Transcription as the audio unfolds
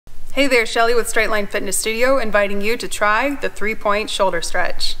Hey there, Shelly with Straight Line Fitness Studio, inviting you to try the 3-point shoulder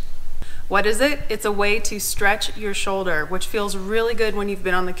stretch. What is it? It's a way to stretch your shoulder, which feels really good when you've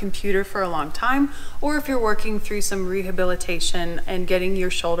been on the computer for a long time, or if you're working through some rehabilitation and getting your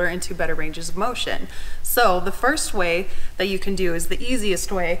shoulder into better ranges of motion. So the first way that you can do is the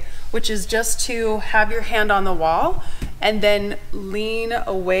easiest way, which is just to have your hand on the wall and then lean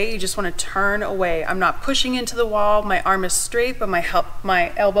away. You just want to turn away. I'm not pushing into the wall. My arm is straight, but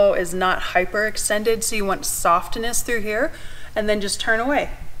my elbow is not hyperextended. So you want softness through here, and then just turn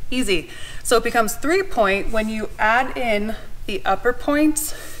away. Easy. So it becomes 3-point when you add in the upper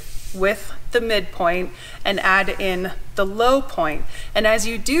points with the midpoint and add in the low point. And as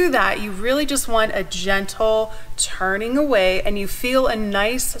you do that, you really just want a gentle turning away, and you feel a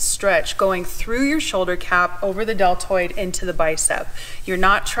nice stretch going through your shoulder cap over the deltoid into the bicep. You're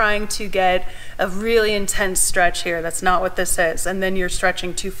not trying to get a really intense stretch here. That's not what this is. And then you're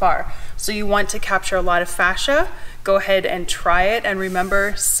stretching too far. So you want to capture a lot of fascia. Go ahead and try it, and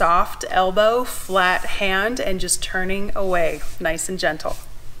remember, soft elbow, flat hand, and just turning away, nice and gentle.